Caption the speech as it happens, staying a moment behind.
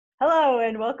Hello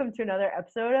and welcome to another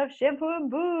episode of Shampoo and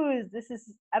Booze. This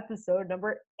is episode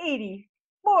number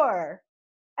 84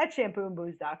 at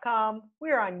shampooandbooze.com. We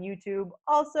are on YouTube,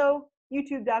 also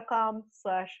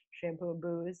youtube.com/shampoo and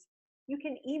booze. You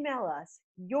can email us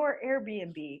your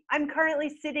Airbnb. I'm currently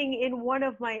sitting in one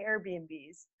of my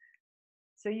Airbnbs,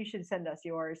 so you should send us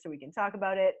yours so we can talk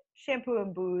about it.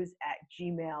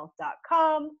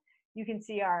 shampooandbooze@gmail.com. You can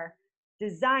see our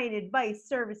design advice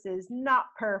services,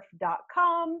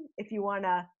 notperf.com, if you want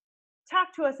to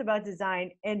talk to us about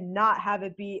design and not have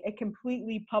it be a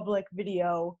completely public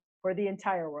video for the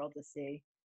entire world to see.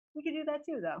 We could do that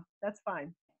too, though. That's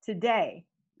fine. Today,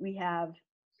 we have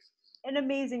an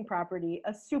amazing property,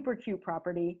 a super cute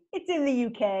property. It's in the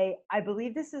UK. I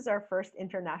believe this is our first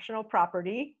international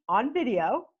property on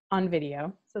video. On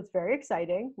video. So it's very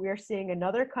exciting. We are seeing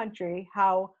another country,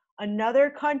 how another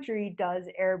country does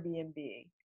Airbnb.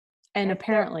 And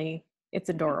apparently it's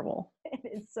adorable.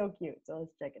 It's so cute. So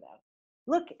let's check it out.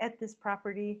 Look at this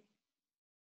property.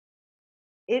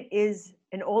 It is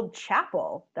an old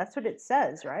chapel. That's what it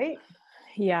says, right?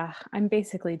 Yeah, I'm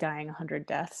basically dying 100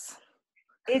 deaths.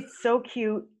 It's so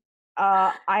cute.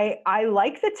 I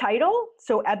like the title.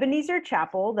 So Ebenezer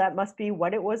Chapel, that must be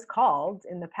what it was called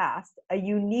in the past. A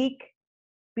unique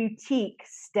boutique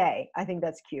stay. I think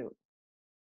that's cute.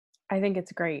 I think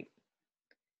it's great.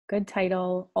 Good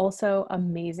title. Also,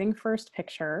 amazing first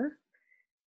picture.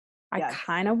 Yes. I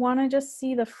kind of want to just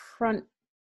see the front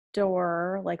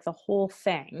door, like the whole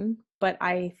thing, but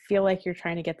I feel like you're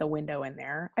trying to get the window in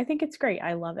there. I think it's great.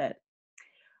 I love it.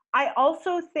 I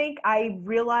also think I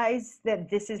realize that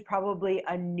this is probably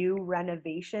a new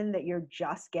renovation that you're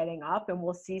just getting up, and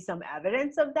we'll see some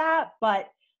evidence of that.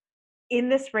 But in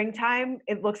the springtime,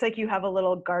 it looks like you have a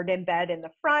little garden bed in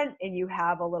the front and you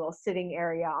have a little sitting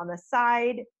area on the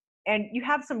side, and you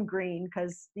have some green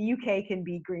because the UK can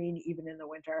be green even in the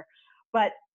winter.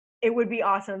 But it would be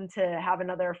awesome to have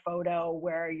another photo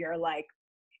where you're like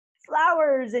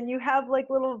flowers and you have like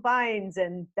little vines,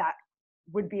 and that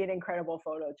would be an incredible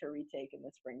photo to retake in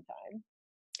the springtime.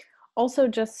 Also,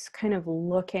 just kind of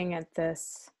looking at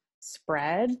this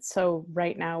spread. So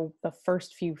right now, the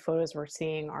first few photos we're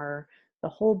seeing are the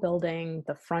whole building,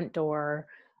 the front door,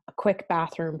 a quick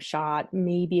bathroom shot,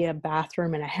 maybe a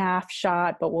bathroom and a half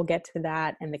shot, but we'll get to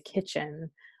that, and the kitchen.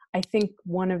 I think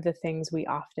one of the things we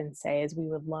often say is we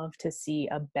would love to see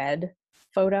a bed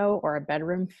photo or a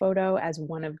bedroom photo as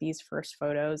one of these first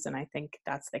photos, and I think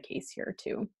that's the case here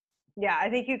too. Yeah, I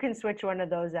think you can switch one of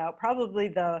those out. Probably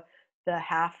the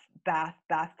half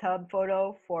bathtub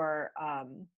photo for a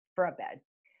bed.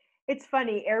 It's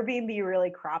funny, Airbnb really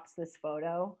crops this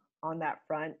photo on that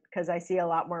front because I see a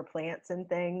lot more plants and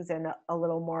things and a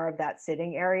little more of that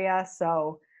sitting area.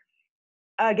 So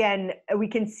again, we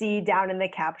can see down in the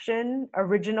caption,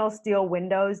 original steel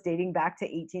windows dating back to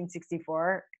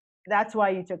 1864. That's why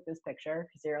you took this picture,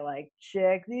 because you're like,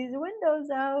 check these windows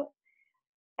out.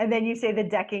 And then you say the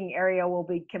decking area will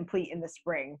be complete in the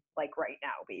spring, like right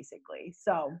now, basically.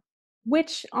 So,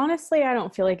 Which honestly, I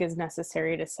don't feel like is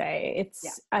necessary to say.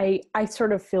 yeah. I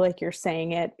sort of feel like you're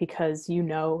saying it because you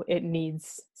know it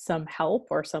needs some help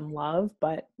or some love,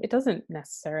 but it doesn't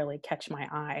necessarily catch my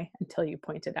eye until you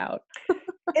point it out.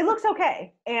 It looks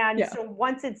okay. And Yeah. so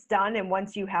once it's done and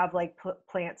once you have like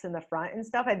plants in the front and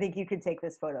stuff, I think you could take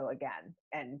this photo again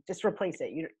and just replace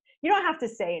it. You don't have to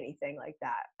say anything like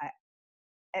that.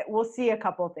 We'll see a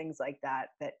couple of things like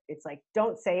that it's like,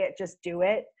 don't say it, just do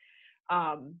it.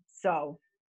 So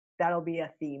that'll be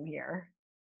a theme here.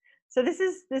 So this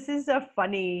is a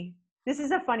funny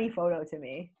photo to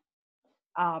me.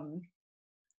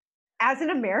 As an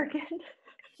American,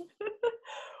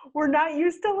 we're not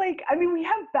used to, like, I mean, we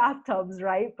have bathtubs,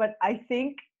 right? But I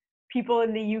think people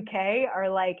in the UK are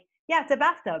like, yeah, it's a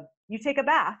bathtub. You take a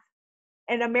bath.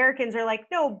 And Americans are like,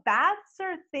 no, baths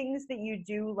are things that you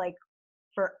do like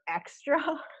for extra.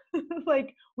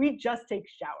 Like, we just take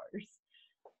showers.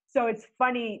 So it's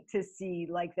funny to see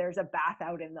like there's a bath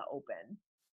out in the open.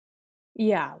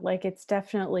 Yeah, like it's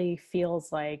definitely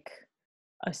feels like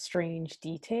a strange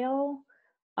detail.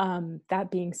 That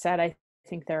being said, I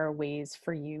think there are ways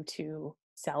for you to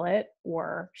sell it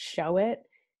or show it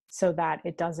so that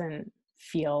it doesn't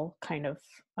feel kind of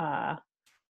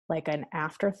like an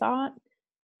afterthought.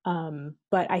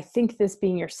 But I think this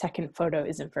being your second photo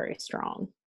isn't very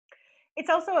strong. It's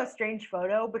also a strange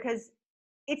photo because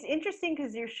it's interesting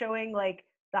because you're showing like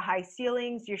the high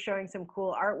ceilings, you're showing some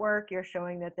cool artwork, you're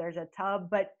showing that there's a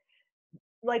tub, but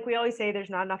like we always say, there's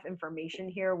not enough information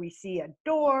here. We see a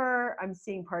door, I'm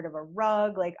seeing part of a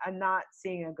rug, like I'm not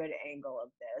seeing a good angle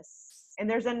of this. And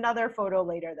there's another photo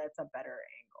later that's a better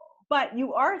angle. But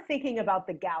you are thinking about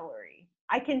the gallery.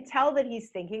 I can tell that he's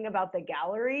thinking about the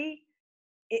gallery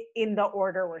in the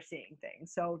order we're seeing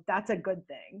things. So that's a good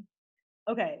thing.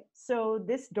 Okay, so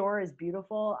this door is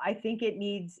beautiful. I think it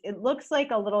looks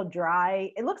like a little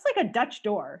dry. It looks like a Dutch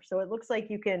door. So it looks like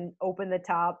you can open the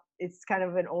top. It's kind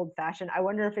of an old fashioned. I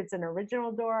wonder if it's an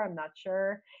original door. I'm not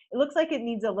sure. It looks like it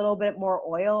needs a little bit more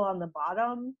oil on the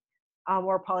bottom,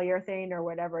 or polyurethane or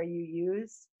whatever you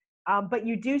use. But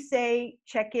you do say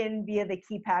check in via the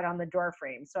keypad on the door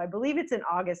frame. So I believe it's an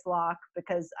August lock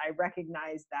because I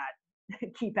recognize that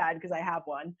keypad because I have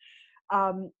one.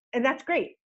 And that's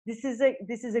great. This is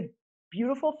a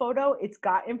beautiful photo. It's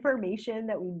got information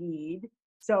that we need.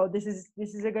 So this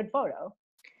is a good photo.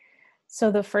 So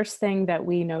the first thing that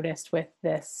we noticed with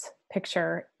this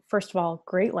picture, first of all,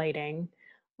 great lighting.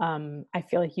 I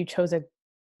feel like you chose a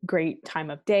great time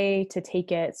of day to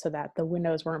take it so that the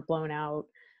windows weren't blown out.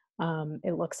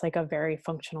 It looks like a very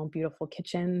functional, beautiful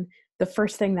kitchen. The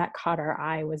first thing that caught our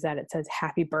eye was that it says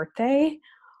happy birthday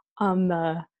on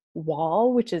the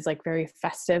wall, which is like very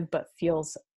festive, but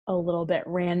feels a little bit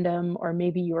random. Or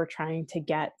maybe you were trying to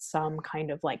get some kind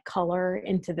of like color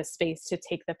into the space to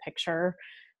take the picture.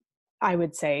 I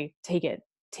would say take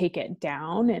it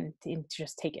down and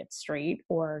just take it straight,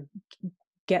 or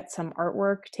get some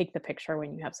artwork, take the picture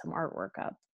when you have some artwork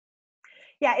up.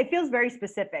 Yeah, it feels very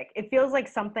specific. It feels like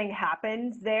something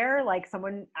happened there, like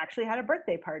someone actually had a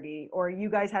birthday party, or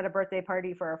you guys had a birthday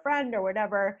party for a friend or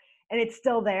whatever, and it's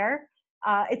still there.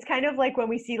 It's kind of like when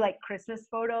we see like Christmas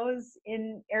photos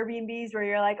in Airbnbs where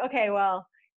you're like, okay, well,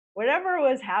 whatever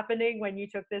was happening when you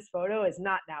took this photo is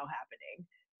not now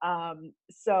happening.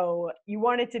 So you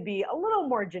want it to be a little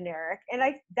more generic, and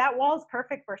that wall is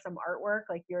perfect for some artwork,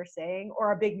 like you're saying,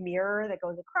 or a big mirror that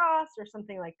goes across, or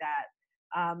something like that.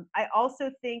 I also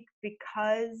think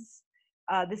because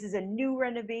this is a new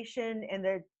renovation and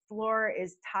the floor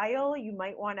is tile, you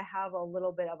might want to have a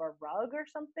little bit of a rug or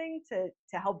something to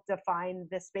help define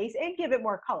the space and give it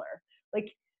more color.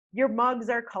 Like your mugs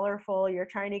are colorful, you're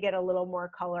trying to get a little more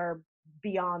color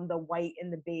beyond the white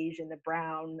and the beige and the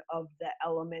brown of the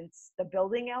elements, the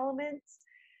building elements.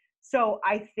 So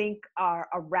I think a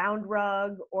round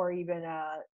rug, or even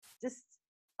a just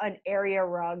an area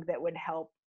rug that would help.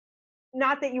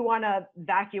 Not that you want to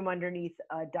vacuum underneath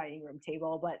a dining room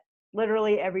table, but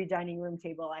literally every dining room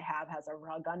table I have has a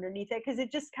rug underneath it because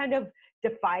it just kind of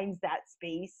defines that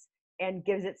space and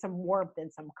gives it some warmth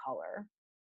and some color.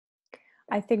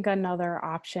 I think another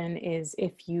option is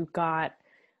if you got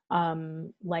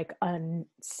like a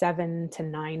 7 to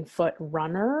 9 foot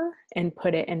runner and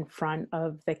put it in front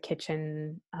of the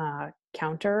kitchen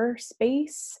counter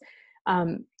space,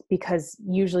 because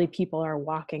usually people are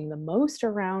walking the most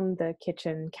around the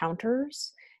kitchen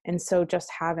counters. And so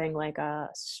just having like a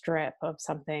strip of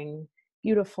something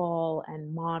beautiful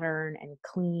and modern and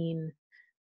clean,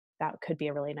 that could be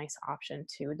a really nice option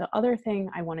too. The other thing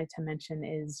I wanted to mention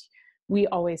is we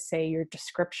always say your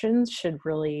descriptions should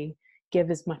really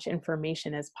give as much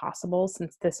information as possible,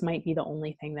 since this might be the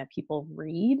only thing that people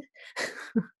read.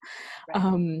 Right.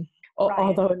 um, Ryan.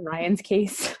 although in Ryan's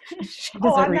case, she Oh,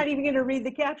 doesn't I'm read. not even going to read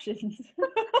the captions.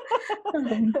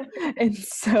 Um, and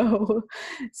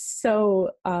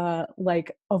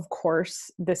like, of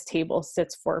course, this table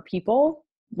sits 4 people.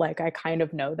 Like, I kind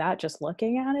of know that just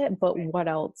looking at it, but Right. what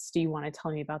else do you want to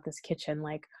tell me about this kitchen?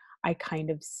 Like, I kind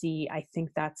of see, I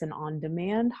think that's an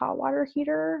on-demand hot water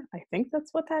heater. I think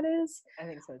that's what that is. I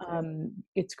think so too.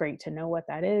 It's great to know what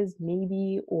that is,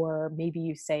 maybe, or maybe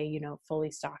you say, fully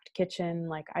stocked kitchen.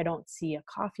 Like, I don't see a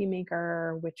coffee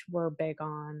maker, which we're big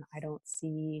on. I don't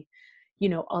see,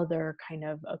 other kind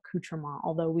of accoutrement,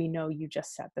 although we know you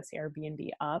just set this Airbnb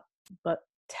up, but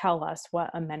tell us what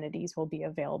amenities will be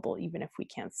available, even if we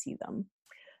can't see them.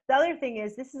 The other thing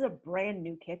is, this is a brand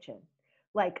new kitchen.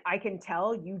 Like, I can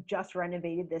tell you just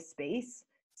renovated this space.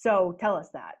 So tell us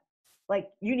that. Like,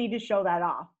 you need to show that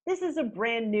off. This is a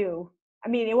brand new, I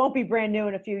mean, it won't be brand new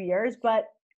in a few years, but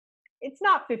it's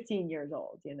not 15 years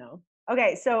old.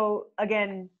 Okay, so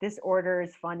again, this order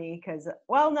is funny because,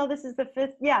 well, no, this is the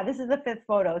fifth. Yeah, this is the fifth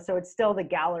photo. So it's still the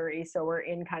gallery. So we're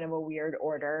in kind of a weird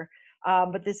order.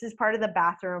 But this is part of the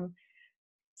bathroom.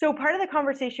 So part of the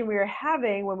conversation we were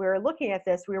having when we were looking at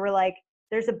this, we were like,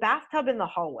 there's a bathtub in the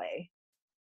hallway.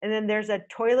 And then there's a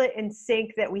toilet and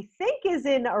sink that we think is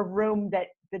in a room that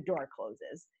the door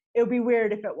closes. It would be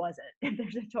weird if it wasn't, if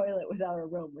there's a toilet without a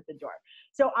room with a door.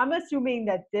 So I'm assuming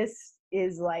that this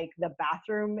is like the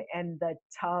bathroom and the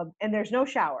tub, and there's no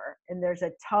shower. And there's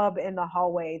a tub in the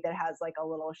hallway that has like a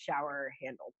little shower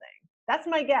handle thing. That's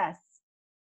my guess.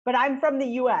 But I'm from the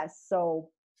US, so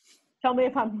tell me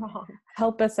if I'm wrong.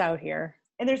 Help us out here.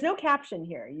 And there's no caption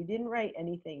here. You didn't write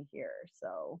anything here.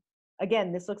 So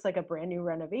Again, this looks like a brand new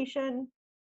renovation.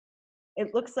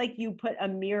 It looks like you put a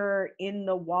mirror in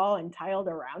the wall and tiled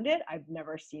around it. I've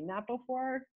never seen that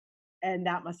before, and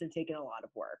that must have taken a lot of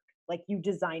work. Like, you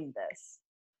designed this.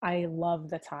 I love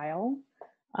the tile.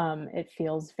 It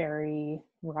feels very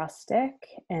rustic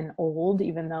and old,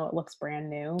 even though it looks brand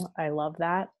new. I love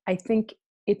that. I think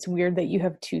it's weird that you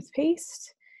have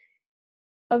toothpaste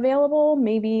available.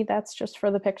 Maybe that's just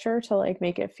for the picture to like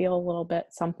make it feel a little bit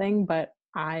something, but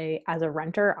as a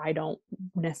renter, I don't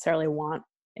necessarily want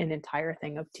an entire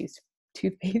thing of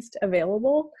toothpaste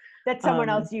available. That someone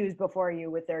Um, else used before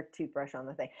you with their toothbrush on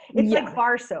the thing. It's like yeah,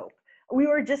 bar soap. We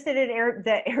were just at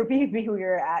the Airbnb we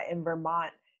were at in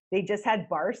Vermont. They just had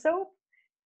bar soap,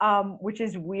 which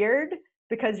is weird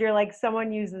because you're like,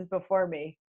 someone uses before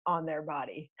me on their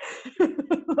body.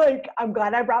 Like, I'm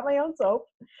glad I brought my own soap,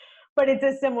 but it's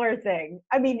a similar thing.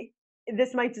 I mean,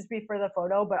 this might just be for the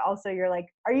photo, but also you're like,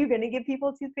 are you going to give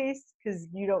people toothpaste? Because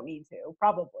you don't need to,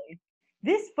 probably.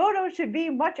 This photo should be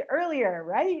much earlier,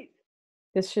 right?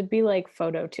 this should be like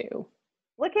photo two.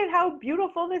 Look at how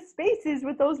beautiful this space is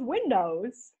with those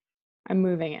windows. I'm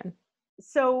moving in.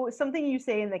 So, something you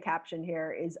say in the caption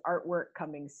here is artwork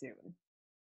coming soon.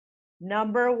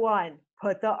 Number one,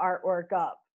 put the artwork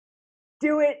up.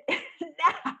 Do it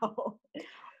now.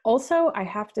 Also, I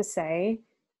have to say,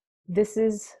 this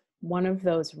is one of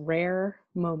those rare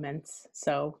moments,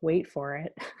 so wait for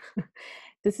it.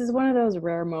 This is one of those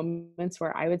rare moments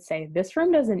where I would say this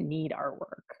room doesn't need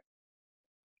artwork.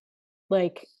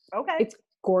 Like, Okay, it's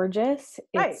gorgeous,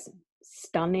 right. it's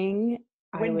stunning.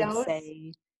 I would Windows.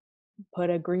 say put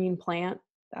a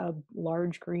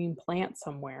large green plant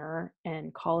somewhere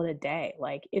and call it a day.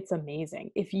 Like, it's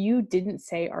amazing. If you didn't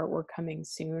say artwork coming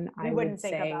soon, We I would wouldn't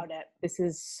think say about it. this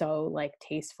is so like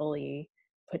tastefully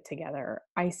put together.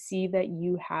 I see that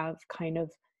you have kind of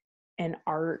an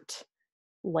art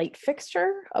light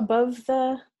fixture above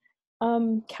the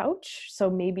couch. So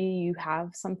maybe you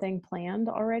have something planned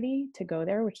already to go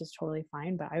there, which is totally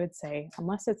fine. But I would say,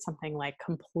 unless it's something like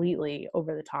completely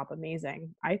over the top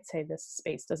amazing, I'd say this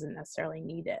space doesn't necessarily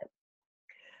need it.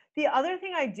 The other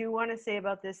thing I do want to say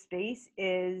about this space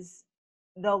is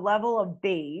the level of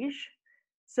beige.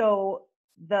 So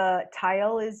the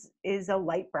tile is a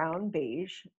light brown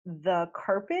beige. The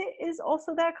carpet is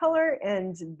also that color,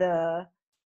 and the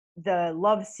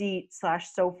love seat slash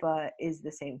sofa is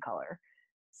the same color.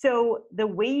 So the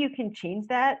way you can change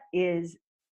that is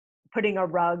putting a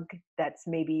rug that's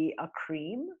maybe a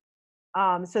cream,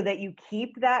 so that you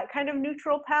keep that kind of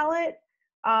neutral palette,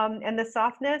 and the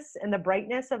softness and the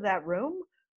brightness of that room.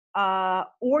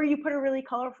 Or you put a really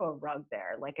colorful rug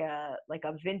there, like a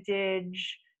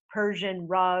vintage Persian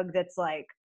rug that's like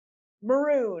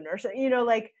maroon or so,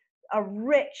 like a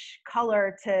rich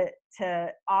color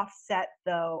to offset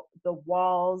the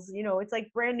walls. It's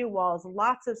like brand new walls,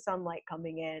 lots of sunlight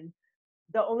coming in.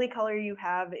 The only color you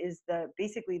have is the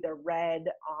basically the red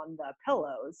on the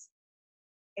pillows,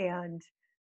 and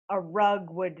a rug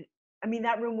would, I mean,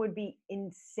 that room would be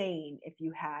insane if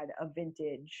you had a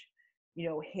vintage,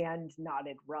 hand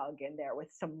knotted rug in there with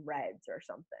some reds or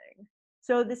something.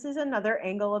 So this is another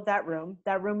angle of that room.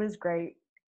 That room is great.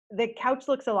 The couch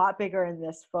looks a lot bigger in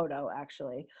this photo,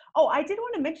 actually. Oh, I did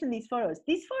want to mention these photos.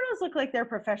 These photos look like they're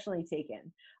professionally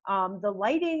taken. The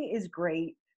lighting is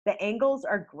great. The angles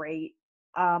are great.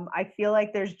 I feel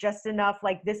like there's just enough,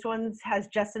 like this one has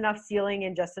just enough ceiling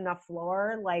and just enough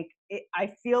floor.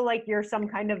 I feel like you're some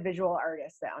kind of visual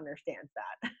artist that understands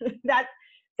that.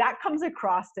 That comes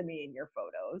across to me in your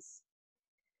photos.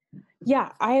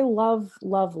 Yeah, I love,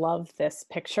 love, love this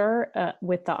picture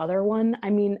with the other one. I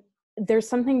mean, there's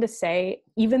something to say,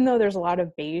 even though there's a lot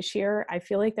of beige here, I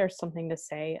feel like there's something to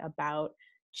say about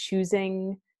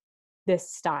choosing this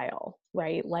style,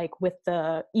 right? Like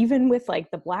even with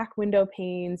like the black window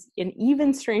panes, and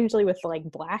even strangely with like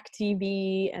black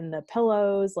TV and the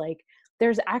pillows, like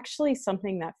there's actually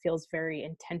something that feels very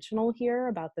intentional here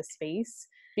about the space,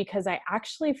 because I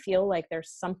actually feel like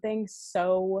there's something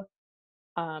so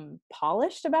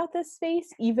polished about this space,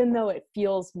 even though it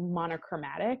feels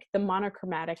monochromatic. The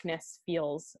monochromaticness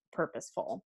feels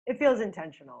purposeful. It feels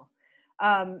intentional.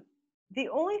 Um, the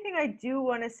only thing I do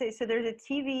want to say, so there's a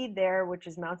TV there which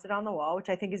is mounted on the wall, which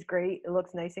I think is great. It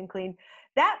looks nice and clean.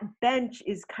 That bench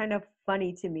is kind of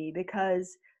funny to me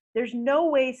because there's no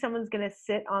way someone's going to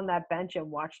sit on that bench and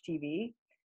watch TV.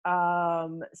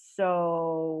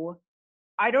 So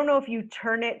I don't know if you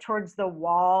turn it towards the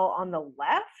wall on the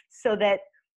left so that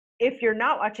if you're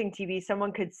not watching TV,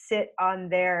 someone could sit on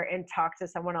there and talk to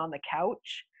someone on the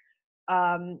couch.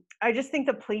 I just think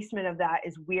the placement of that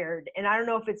is weird, and I don't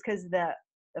know if it's because the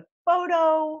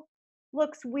photo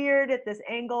looks weird at this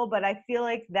angle, but I feel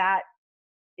like that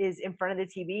is in front of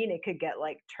the TV and it could get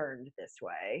like turned this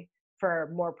way for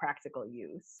more practical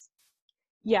use.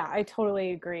 Yeah, I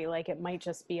totally agree. Like it might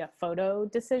just be a photo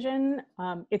decision.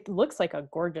 It looks like a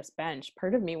gorgeous bench.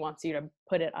 Part of me wants you to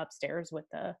put it upstairs with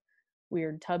the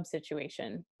weird tub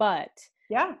situation. But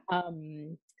Yeah.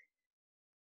 um,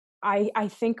 I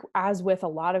think as with a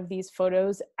lot of these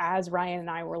photos, as Ryan and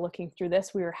I were looking through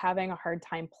this, we were having a hard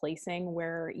time placing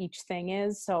where each thing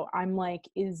is. So I'm like,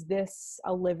 is this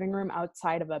a living room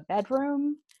outside of a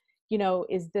bedroom? You know,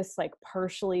 is this like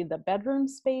partially the bedroom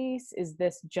space? Is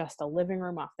this just a living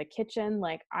room off the kitchen?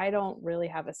 Like, I don't really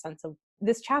have a sense of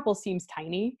this chapel seems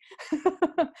tiny,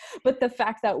 but the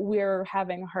fact that we're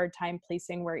having a hard time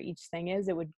placing where each thing is,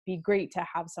 it would be great to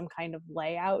have some kind of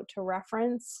layout to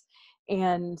reference.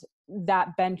 And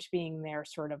that bench being there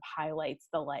sort of highlights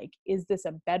the like, is this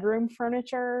a bedroom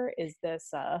furniture? Is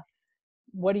this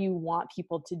what do you want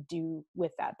people to do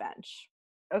with that bench?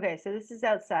 Okay, so this is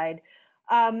outside.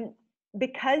 Um,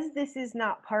 because this is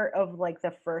not part of like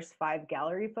the first 5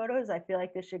 gallery photos, I feel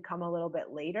like this should come a little bit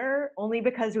later, only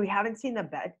because we haven't seen the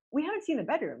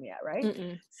bedroom yet, right?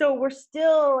 Mm-mm. So we're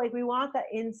still like we want the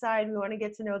inside, we want to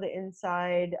get to know the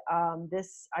inside.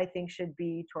 This I think should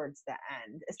be towards the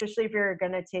end, especially if you're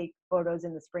gonna take photos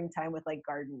in the springtime with like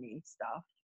gardening stuff.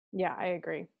 Yeah, I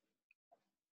agree.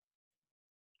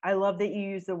 I love that you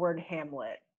use the word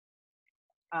Hamlet.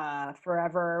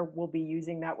 Forever we'll be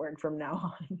using that word from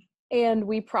now And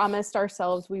we promised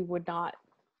ourselves we would not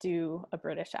do a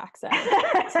British accent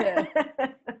to on.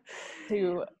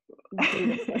 to do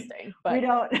this listing, we but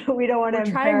don't we don't want to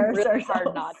we're trying embarrass really hard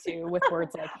ourselves. not to with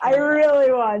words like I Hamlet.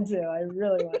 really want to. I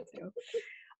really want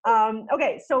to.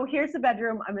 Okay, so here's the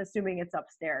bedroom. I'm assuming it's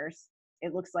upstairs.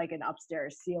 It looks like an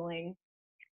upstairs ceiling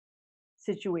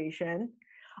situation.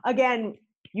 Again,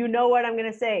 you know what I'm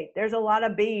going to say. There's a lot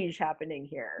of beige happening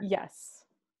here. Yes.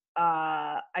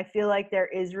 I feel like there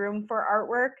is room for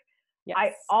artwork. I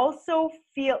Yes. also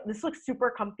feel this looks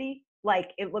super comfy.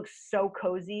 Like it looks so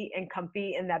cozy and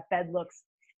comfy, and that bed looks.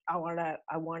 I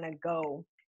wanna go.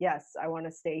 Yes, I want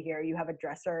to stay here. You have a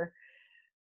dresser.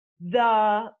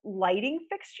 The lighting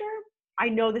fixture. I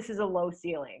know this is a low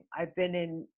ceiling. I've been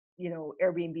in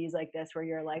Airbnbs like this where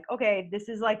you're like, okay, this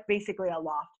is like basically a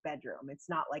loft bedroom. It's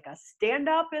not like a stand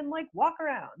up and like walk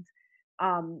around.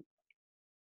 Um,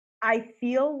 I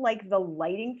feel like the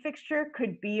lighting fixture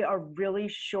could be a really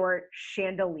short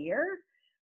chandelier.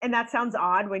 And that sounds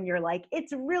odd when you're like,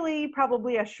 it's really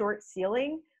probably a short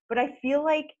ceiling, but I feel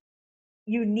like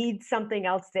you need something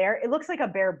else there. It looks like a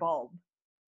bare bulb,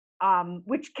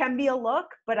 which can be a look,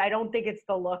 but I don't think it's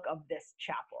the look of this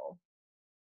chapel.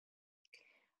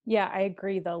 Yeah, I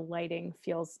agree. The lighting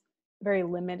feels very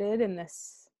limited in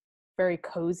this very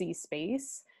cozy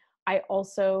space. I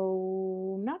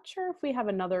also not sure if we have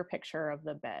another picture of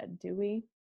the bed, do we?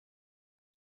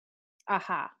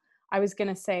 Aha. I was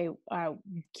gonna say,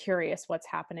 curious what's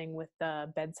happening with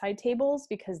the bedside tables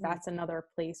because Mm. that's another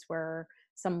place where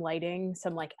some lighting,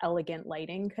 some like elegant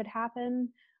lighting could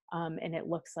happen, and it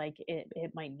looks like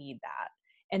it might need that.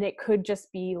 And it could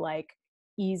just be like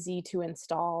easy to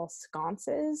install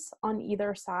sconces on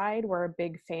either side. We're a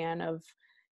big fan of,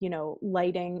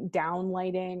 lighting, down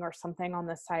lighting or something on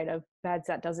the side of beds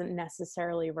that doesn't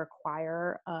necessarily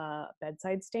require a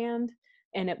bedside stand.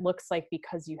 And it looks like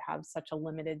because you have such a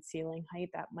limited ceiling height,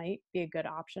 that might be a good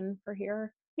option for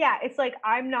here. Yeah, it's like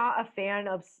I'm not a fan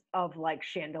of like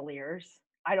chandeliers.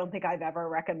 I don't think I've ever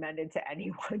recommended to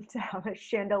anyone to have a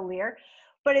chandelier,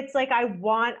 but it's like I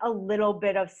want a little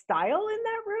bit of style in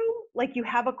that room. Like you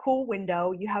have a cool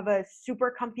window, you have a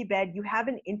super comfy bed, you have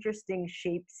an interesting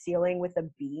shaped ceiling with a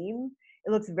beam.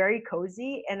 It looks very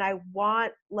cozy, and I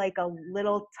want like a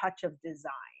little touch of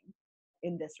design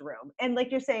in this room. And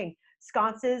like you're saying,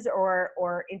 sconces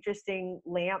or interesting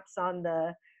lamps on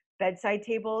the bedside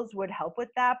tables would help with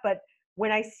that. But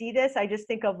when I see this, I just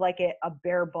think of like a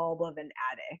bare bulb of an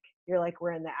attic. You're like,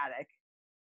 we're in the attic.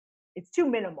 It's too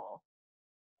minimal.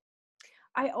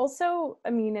 I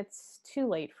mean, it's too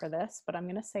late for this, but I'm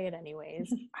going to say it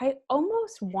anyways. I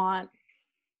almost want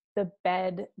the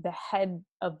head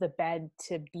of the bed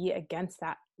to be against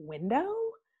that window.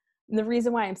 And the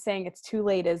reason why I'm saying it's too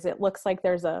late is it looks like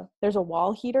there's a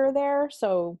wall heater there,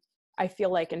 so I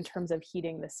feel like in terms of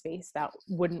heating the space that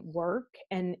wouldn't work,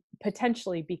 and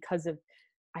potentially because of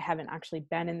I haven't actually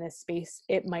been in this space,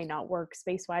 it might not work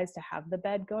space-wise to have the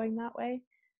bed going that way.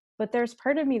 But there's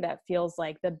part of me that feels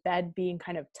like the bed being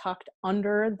kind of tucked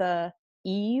under the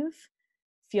eave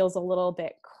feels a little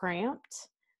bit cramped.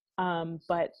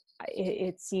 But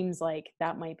it seems like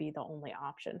that might be the only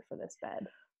option for this bed.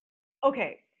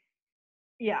 Okay,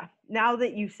 Yeah. Now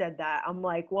that you said that, I'm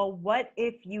like, well, what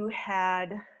if you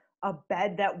had a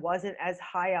bed that wasn't as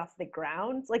high off the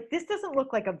ground? Like, this doesn't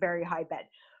look like a very high bed,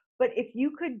 but if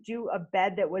you could do a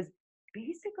bed that was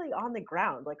basically on the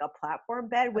ground, like a platform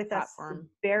bed A with platform.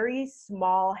 very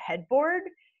small headboard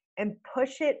and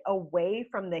push it away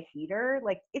from the heater,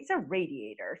 like it's a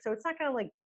radiator. So it's not going to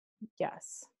like,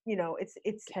 Yes.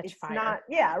 Catch it's not, fire.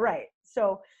 yeah, right.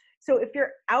 So if you're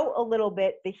out a little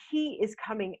bit, the heat is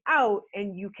coming out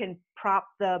and you can prop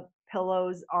the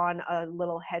pillows on a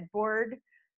little headboard.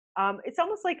 It's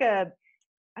almost like a,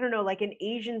 I don't know, like an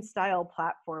Asian style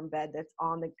platform bed that's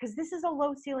on the, because this is a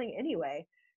low ceiling anyway.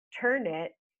 Turn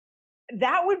it.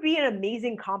 That would be an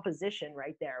amazing composition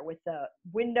right there with the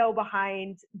window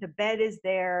behind, the bed is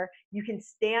there. You can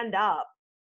stand up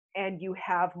and you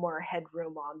have more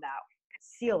headroom on that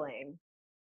ceiling.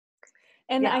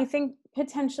 And Yeah, I think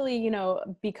potentially,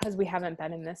 because we haven't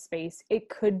been in this space, it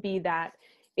could be that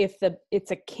if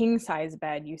it's a king size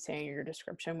bed, you say in your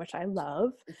description, which I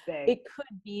love, it's big. it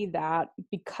could be that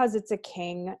because it's a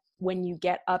king, when you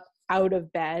get up out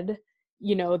of bed,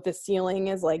 the ceiling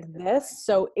is like this.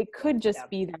 So it could just Yeah,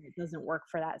 be that it doesn't work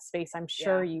for that space. I'm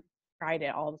sure yeah, you tried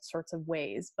it all sorts of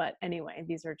ways. But anyway,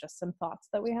 these are just some thoughts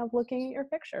that we have looking at your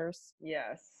pictures.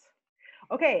 yes.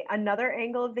 Okay, another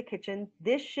angle of the kitchen.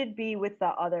 This should be with the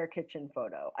other kitchen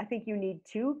photo. I think you need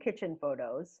two kitchen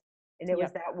photos. And it was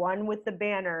Yep. that one with the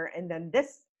banner and then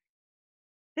this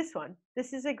one.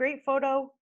 This is a great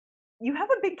photo. You have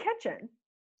a big kitchen.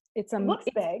 It looks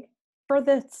It's big. for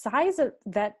the size of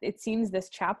that it seems this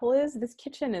chapel is, this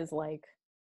kitchen is like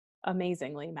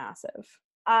amazingly massive.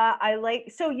 I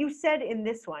like, so you said in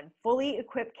this one, fully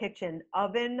equipped kitchen,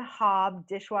 oven, hob,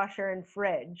 dishwasher, and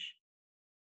fridge.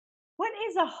 What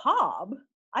is a hob?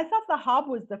 I thought the hob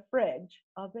was the fridge.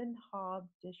 Oven, hob,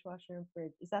 dishwasher, and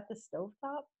fridge. Is that the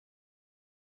stovetop?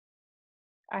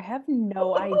 I have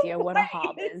no idea what a What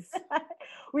hob is is. that?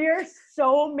 We are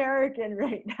so American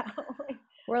right now. Like,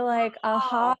 We're like, a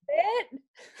hob. hobbit?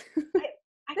 I,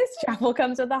 I This think chapel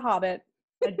comes with a hobbit.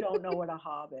 I don't know what a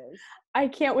hob is. I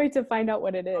can't wait to find out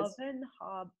what it is. Oven,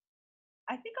 hob.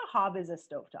 I think a hob is a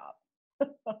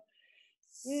stovetop.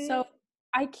 So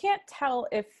I can't tell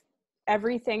if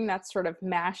everything that's sort of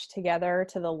mashed together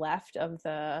to the left of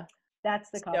the That's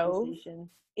the coffee stove station.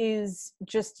 is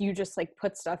just you just like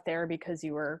put stuff there because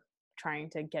you were trying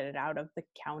to get it out of the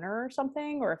counter or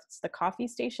something, or if it's the coffee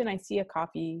station. I see a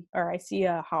coffee, or I see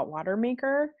a hot water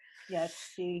maker. Yes,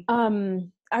 see,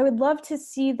 I would love to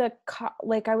see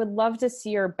I would love to see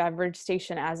your beverage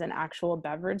station as an actual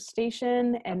beverage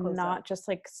station a and close up. not just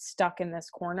like stuck in this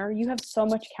corner. You have so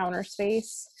much counter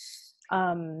space.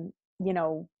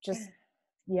 Just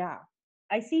yeah.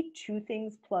 I see two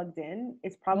things plugged in.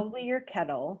 It's probably your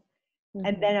kettle, and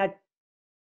Mm-hmm. then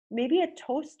maybe a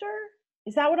toaster.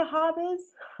 Is that what a hob is?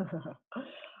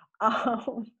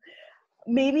 um,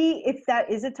 maybe if that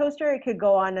is a toaster, it could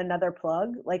go on another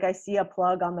plug. Like I see a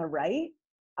plug on the right,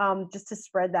 just to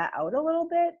spread that out a little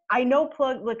bit. I know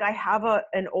plug. Like I have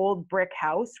an old brick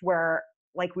house where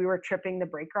like we were tripping the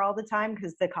breaker all the time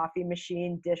because the coffee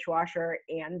machine, dishwasher,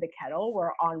 and the kettle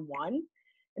were on one.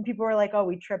 And people were like, "Oh,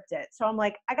 we tripped it." So I'm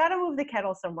like, I got to move the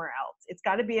kettle somewhere else. It's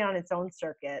got to be on its own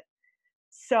circuit.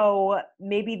 So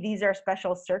maybe these are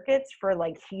special circuits for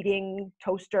like heating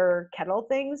toaster kettle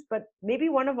things, but maybe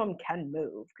one of them can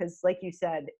move because, like you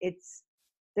said,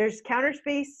 there's counter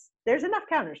space. There's enough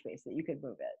counter space that you could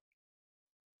move it.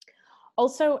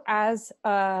 Also, as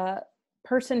a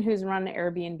person who's run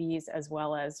Airbnbs as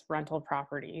well as rental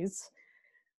properties,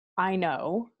 I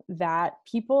know that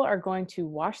people are going to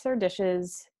wash their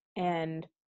dishes and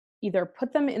either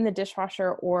put them in the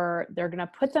dishwasher or they're going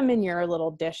to put them in your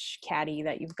little dish caddy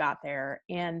that you've got there,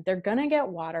 and they're going to get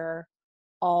water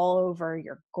all over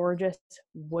your gorgeous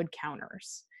wood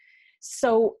counters.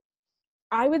 So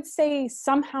I would say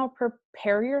somehow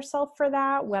prepare yourself for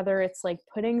that, whether it's like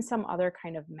putting some other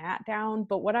kind of mat down.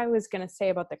 But what I was going to say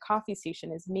about the coffee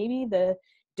station is maybe the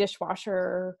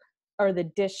dishwasher or the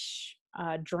dish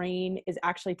drain is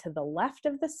actually to the left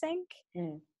of the sink.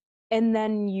 Mm, And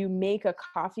then you make a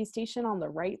coffee station on the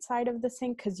right side of the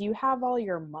sink because you have all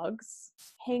your mugs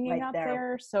hanging right up there.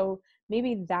 there. So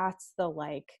maybe that's the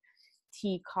like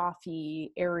tea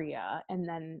coffee area, and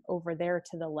then over there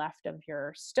to the left of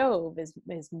your stove is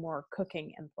more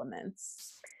cooking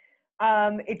implements.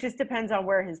 It just depends on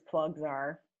where his plugs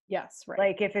are. Yes, right.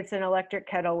 Like if it's an electric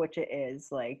kettle, which it is,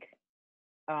 like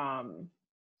um,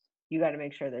 you got to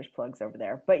make sure there's plugs over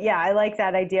there. But yeah, I like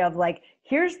that idea of like,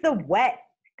 here's the wet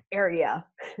area.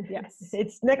 Yes,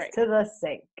 It's next right, to the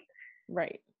sink.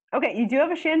 right. Okay, you do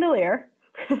have a chandelier.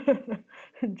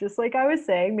 just like I was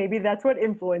saying, maybe that's what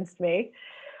influenced me.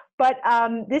 But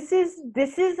this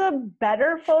is a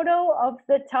better photo of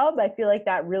the tub. I feel like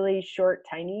that really short,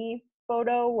 tiny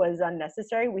photo was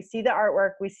unnecessary. We see the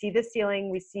artwork, we see the ceiling,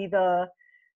 we see the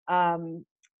um,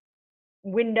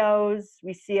 windows,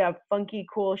 we see a funky,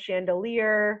 cool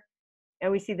chandelier,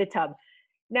 and we see the tub.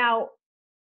 Now,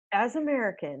 as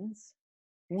Americans,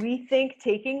 we think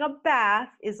taking a bath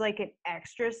is like an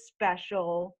extra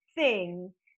special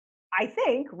thing. I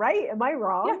think, right? Am I Yeah.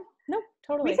 wrong? No, We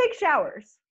totally. take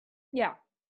showers. Yeah.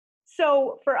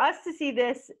 So for us to see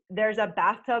this, there's a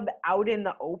bathtub out in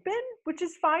the open, which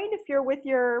is fine if you're with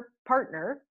your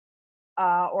partner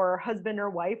or husband or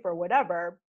wife or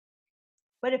whatever.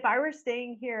 But if I were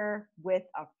staying here with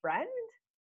a friend,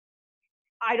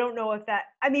 I don't know if that,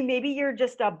 I mean, maybe you're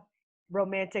just a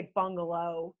romantic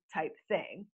bungalow type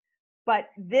thing, but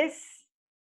this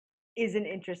is an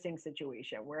interesting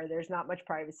situation where there's not much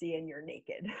privacy and you're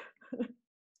naked.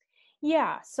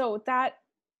 Yeah, so that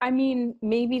I mean,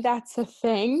 maybe that's a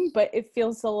thing, but it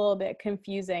feels a little bit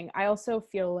confusing. I also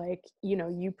feel like,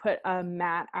 you put a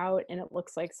mat out and it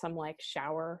looks like some like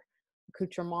shower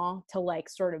accoutrement to like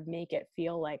sort of make it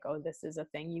feel like, oh, this is a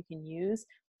thing you can use.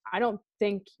 I don't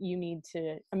think you need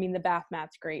to, I mean, the bath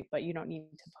mat's great, but you don't need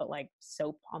to put like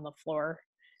soap on the floor.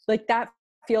 Like that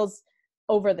feels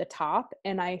over the top.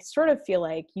 And I sort of feel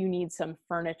like you need some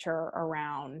furniture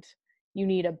around. You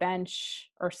need a bench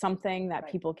or something that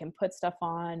Right. people can put stuff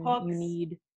on. You Hooks.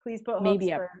 need Please put hooks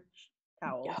maybe a for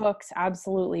towels. hooks,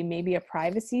 absolutely, maybe a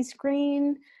privacy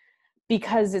screen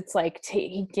because it's like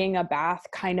taking a bath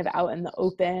kind of out in the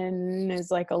open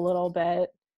is like a little bit,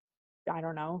 I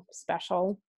don't know,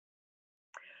 special.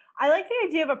 I like the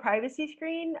idea of a privacy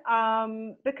screen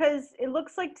because it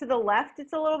looks like to the left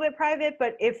it's a little bit private,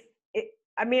 but if it,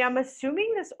 I mean, I'm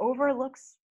assuming this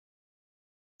overlooks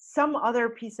some other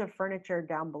piece of furniture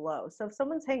down below. So if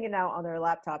someone's hanging out on their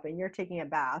laptop and you're taking a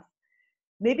bath,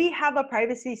 maybe have a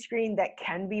privacy screen that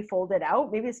can be folded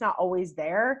out. Maybe it's not always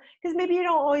there because maybe you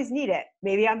don't always need it.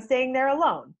 Maybe I'm staying there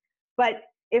alone. But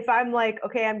if I'm like,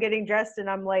 okay, I'm getting dressed and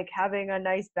I'm like having a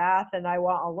nice bath and I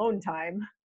want alone time,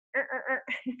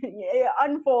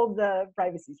 unfold the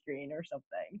privacy screen or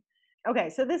something. Okay,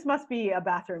 so this must be a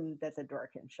bathroom that the door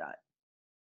can shut.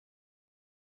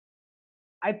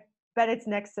 I bet it's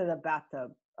next to the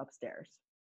bathtub upstairs.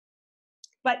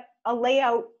 But a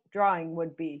layout drawing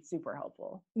would be super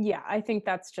helpful. Yeah, I think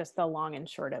that's just the long and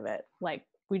short of it. Like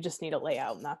we just need a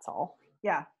layout and that's all.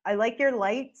 Yeah, I like your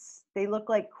lights. They look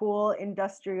like cool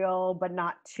industrial, but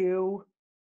not too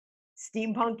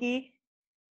steampunky.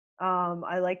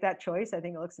 I like that choice. I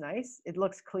think it looks nice. It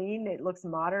looks clean. It looks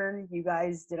modern. You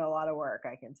guys did a lot of work,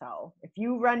 I can tell. If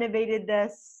you renovated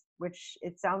this, which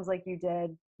it sounds like you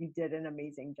did an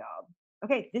amazing job.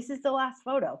 Okay, this is the last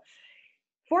photo.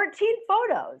 14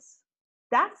 photos.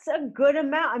 That's a good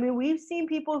amount. I mean, we've seen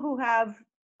people who have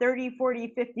 30,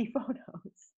 40, 50 photos.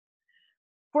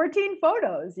 14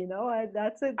 photos, I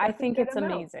that's a think good it's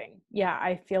amount. amazing. Yeah,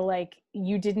 I feel like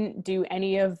you didn't do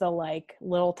any of the like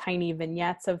little tiny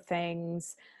vignettes of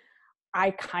things.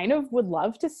 I kind of would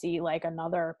love to see like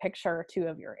another picture or two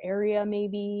of your area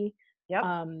maybe. Yep.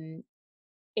 Um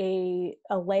a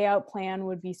layout plan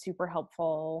would be super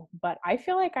helpful, but I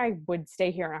feel like I would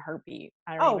stay here in a heartbeat.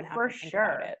 I don't Oh, even have for to think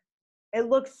about sure. it. It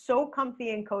looks so comfy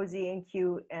and cozy and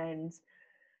cute, and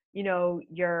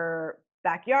your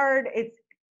backyard,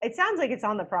 it sounds like it's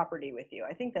on the property with you.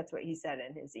 I think that's what he said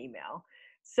in his email.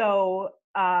 So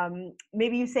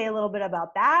maybe you say a little bit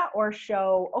about that or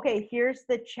show, okay, here's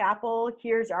the chapel,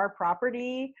 here's our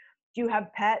property. Do you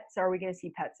have pets? Are we going to see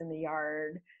pets in the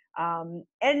yard? And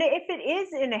if it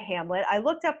is in a hamlet, I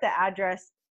looked up the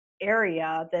address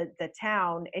area, the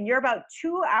town, and you're about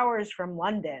 2 hours from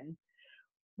London,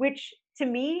 which to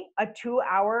me, a 2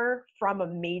 hour from a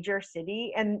major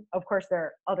city, and of course there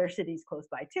are other cities close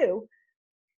by too,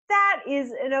 that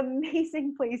is an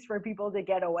amazing place for people to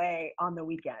get away on the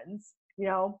weekends.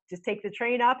 Just take the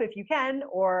train up if you can,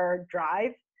 or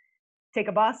drive, take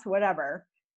a bus, whatever.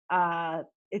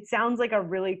 It sounds like a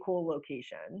really cool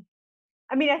location.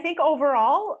 I mean, I think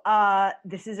overall,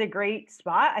 this is a great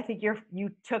spot. I think you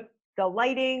took the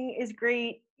lighting is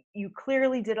great. You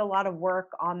clearly did a lot of work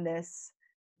on this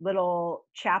little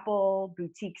chapel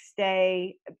boutique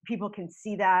stay. People can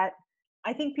see that.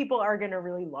 I think people are going to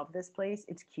really love this place.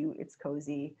 It's cute. It's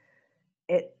cozy.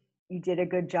 It You did a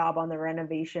good job on the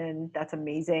renovation. That's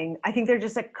amazing. I think there's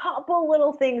just a couple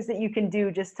little things that you can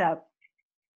do just to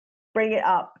bring it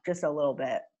up just a little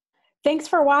bit. Thanks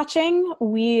for watching.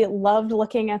 We loved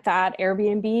looking at that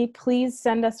Airbnb. Please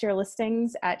send us your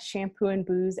listings at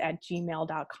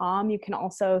shampooandbooze@gmail.com. You can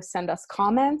also send us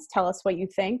comments, tell us what you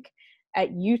think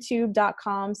at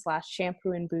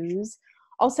youtube.com/shampooandbooze.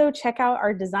 Also, check out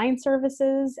our design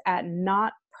services at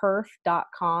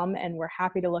notperf.com, and we're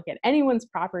happy to look at anyone's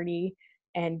property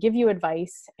and give you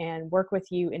advice and work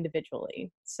with you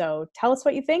individually. So tell us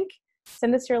what you think,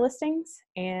 send us your listings,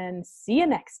 and see you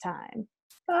next time.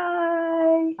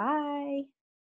 Bye. Bye.